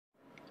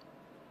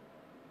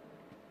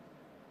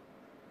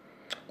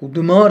Good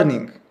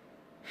morning,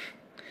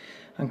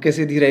 anche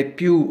se direi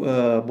più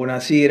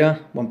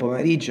buonasera, buon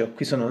pomeriggio,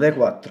 qui sono le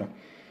 4.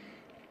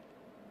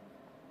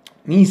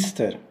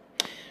 Mister,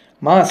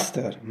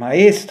 master,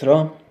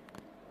 maestro,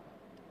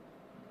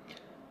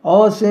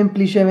 o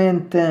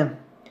semplicemente,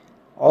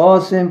 o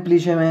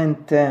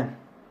semplicemente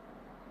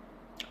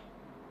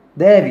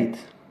David,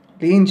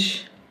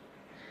 Lynch,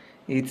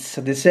 it's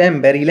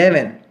December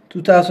 11,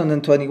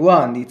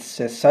 2021, it's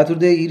a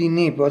Saturday here in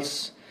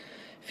Naples,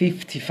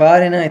 50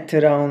 Fahrenheit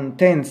around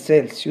 10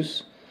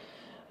 Celsius.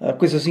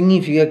 Questo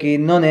significa che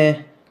non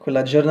è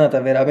quella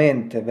giornata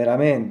veramente,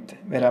 veramente,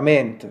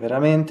 veramente,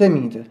 veramente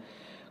mite,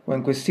 come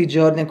in questi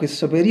giorni, in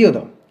questo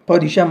periodo. Poi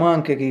diciamo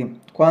anche che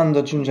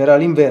quando giungerà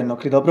l'inverno,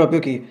 credo proprio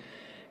che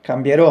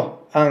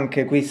cambierò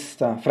anche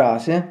questa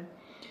frase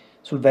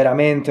sul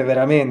veramente,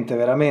 veramente,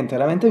 veramente,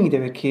 veramente mite,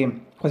 perché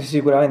quasi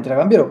sicuramente la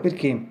cambierò,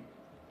 perché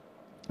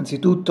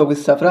anzitutto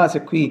questa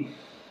frase qui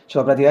ce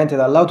l'ho praticamente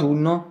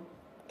dall'autunno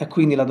e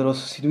quindi la dovrò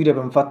sostituire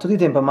per un fatto di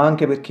tempo, ma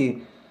anche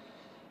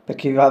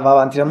perché va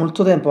avanti da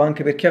molto tempo,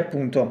 anche perché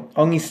appunto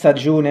ogni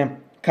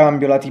stagione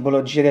cambio la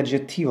tipologia di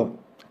aggettivo,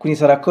 quindi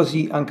sarà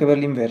così anche per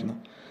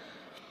l'inverno.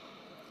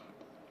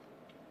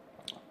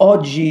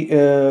 Oggi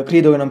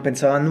credo che non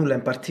pensavo a nulla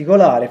in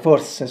particolare,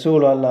 forse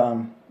solo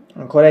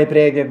ancora ai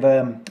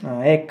Pregev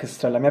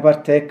extra, la mia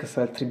parte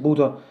extra, il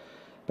tributo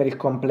per il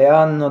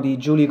compleanno di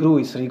Julie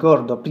Cruise,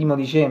 ricordo, 1°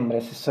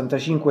 dicembre,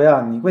 65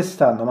 anni,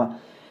 quest'anno, ma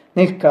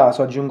nel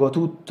caso aggiungo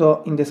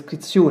tutto in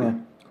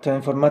descrizione, tutte le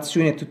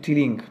informazioni e tutti i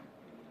link.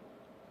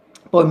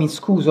 Poi mi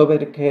scuso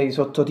perché i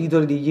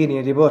sottotitoli di ieri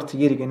nei report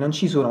ieri che non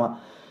ci sono, ma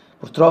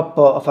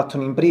purtroppo ho fatto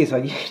un'impresa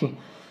ieri,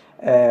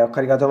 ho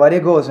caricato varie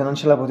cose, non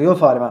ce la potevo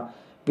fare, ma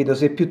vedo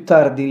se più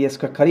tardi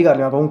riesco a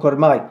caricarli, ma comunque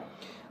ormai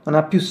non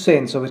ha più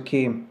senso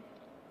perché,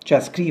 cioè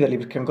scriverli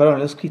perché ancora non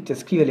li ho scritti,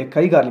 scriverli e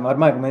caricarli, ma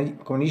ormai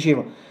come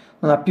dicevo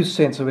non ha più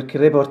senso perché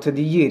il report è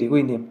di ieri,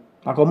 quindi,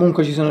 ma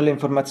comunque ci sono le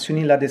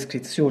informazioni nella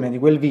descrizione di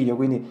quel video,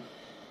 quindi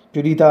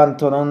più di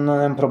tanto non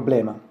è un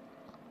problema.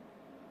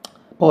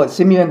 Poi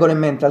se mi vengono in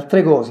mente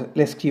altre cose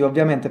le scrivo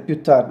ovviamente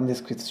più tardi in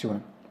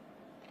descrizione.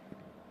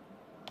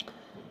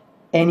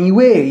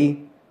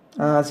 Anyway,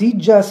 as he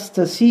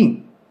just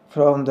see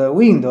from the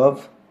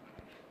window,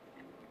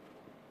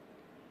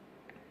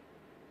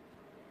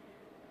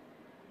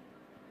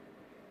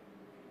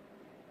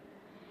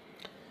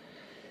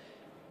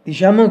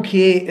 diciamo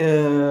che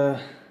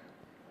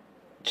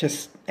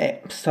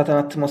è stata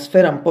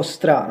un'atmosfera un po'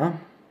 strana, nel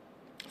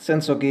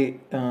senso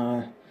che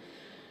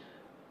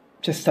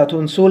c'è stato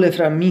un sole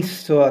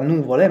frammisto a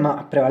nuvole,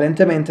 ma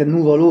prevalentemente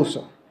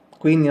nuvoloso,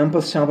 quindi non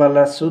possiamo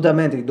parlare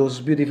assolutamente di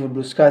Those Beautiful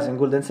Blue Skies and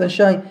Golden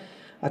Sunshine,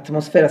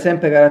 atmosfera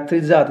sempre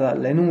caratterizzata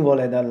dalle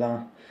nuvole,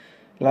 dalla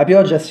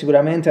pioggia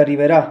sicuramente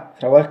arriverà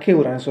tra qualche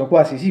ora, ne sono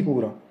quasi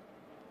sicuro,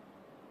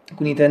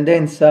 quindi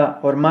tendenza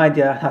ormai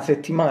di una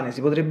settimana si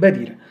potrebbe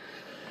dire.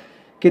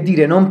 Che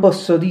dire, non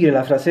posso dire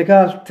la frase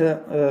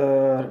cult,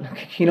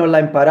 chi non l'ha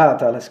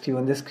imparata la scrivo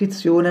in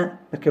descrizione,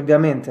 perché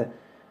ovviamente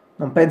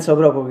non penso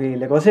proprio che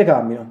le cose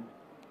cambino.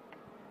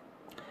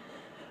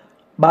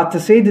 But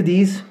said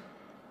this,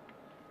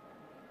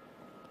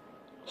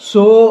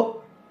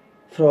 so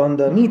from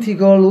the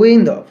mythical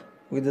window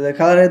with the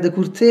colored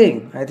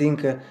curtain, I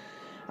think,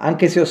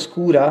 anche se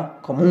oscura,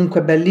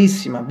 comunque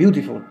bellissima,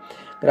 beautiful,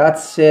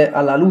 grazie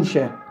alla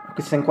luce, a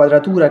questa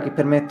inquadratura che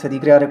permette di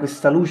creare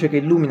questa luce che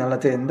illumina la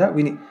tenda,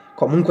 quindi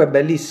comunque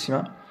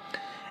bellissima.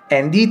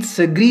 And it's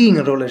a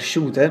green roller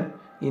shooter,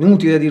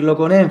 inutile dirlo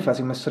con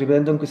enfasi, come sto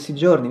ripetendo in questi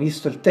giorni,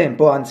 visto il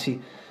tempo,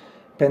 anzi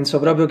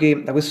penso proprio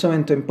che da questo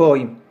momento in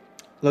poi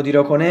lo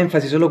dirò con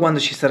enfasi solo quando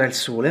ci sarà il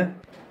sole.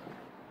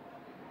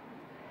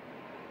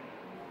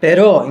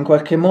 Però in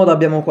qualche modo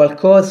abbiamo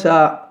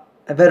qualcosa,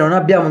 è vero, non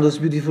abbiamo Those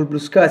Beautiful Blue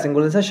Skies in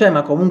Golden Sunshine,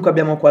 ma comunque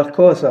abbiamo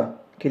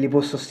qualcosa che li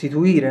può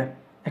sostituire.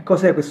 E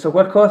cos'è questo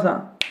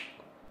qualcosa?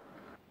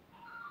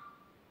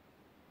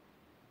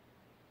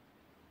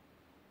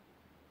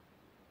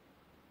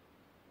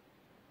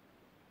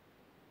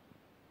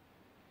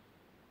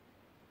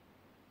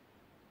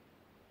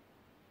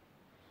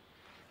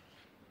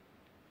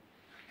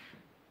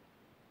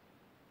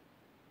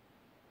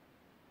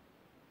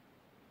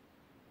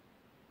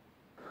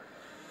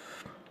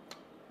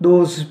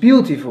 Those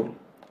beautiful,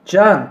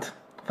 giant,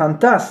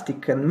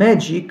 fantastic and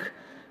magic,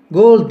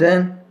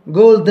 golden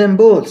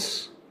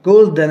balls,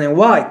 golden and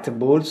white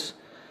balls,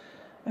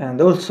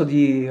 and also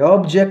the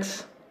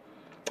objects,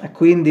 e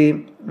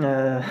quindi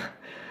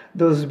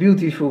those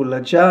beautiful,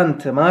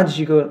 giant,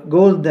 magical,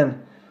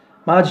 golden,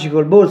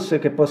 magical balls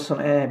che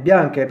possono,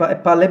 bianche,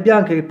 palle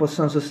bianche che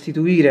possono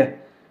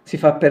sostituire, si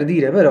fa per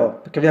dire però,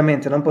 perché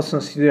ovviamente non possono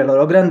sostituire la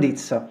loro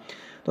grandezza,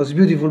 Those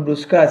Beautiful Blue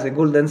Skies e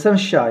Golden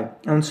Sunshine.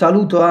 E un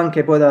saluto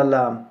anche poi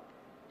da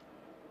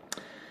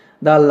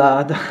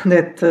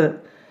that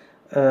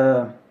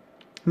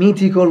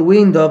mythical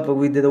window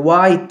with the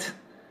white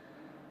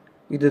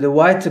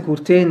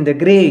curtain, the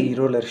grey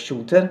roller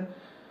shooter.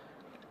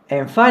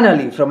 And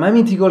finally, from my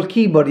mythical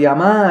keyboard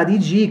Yamaha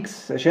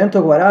DGX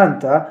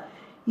 140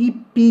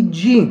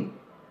 IPG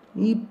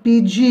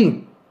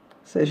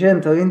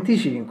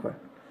 625.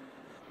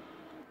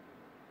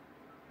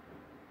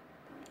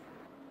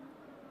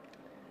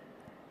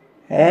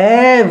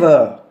 Have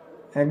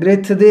a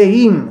great day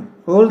him,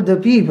 all the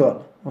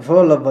people who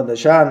follow the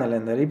channel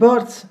and the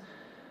reports.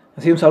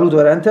 Sì, un saluto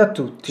veramente a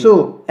tutti.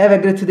 So, have a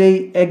great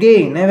day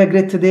again, have a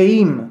great day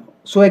him.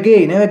 So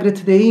again, have a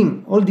great day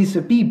him, all these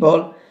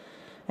people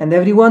and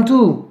everyone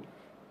too.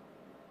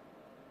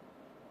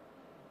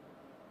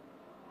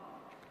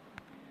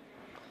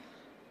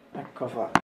 Ecco fatto.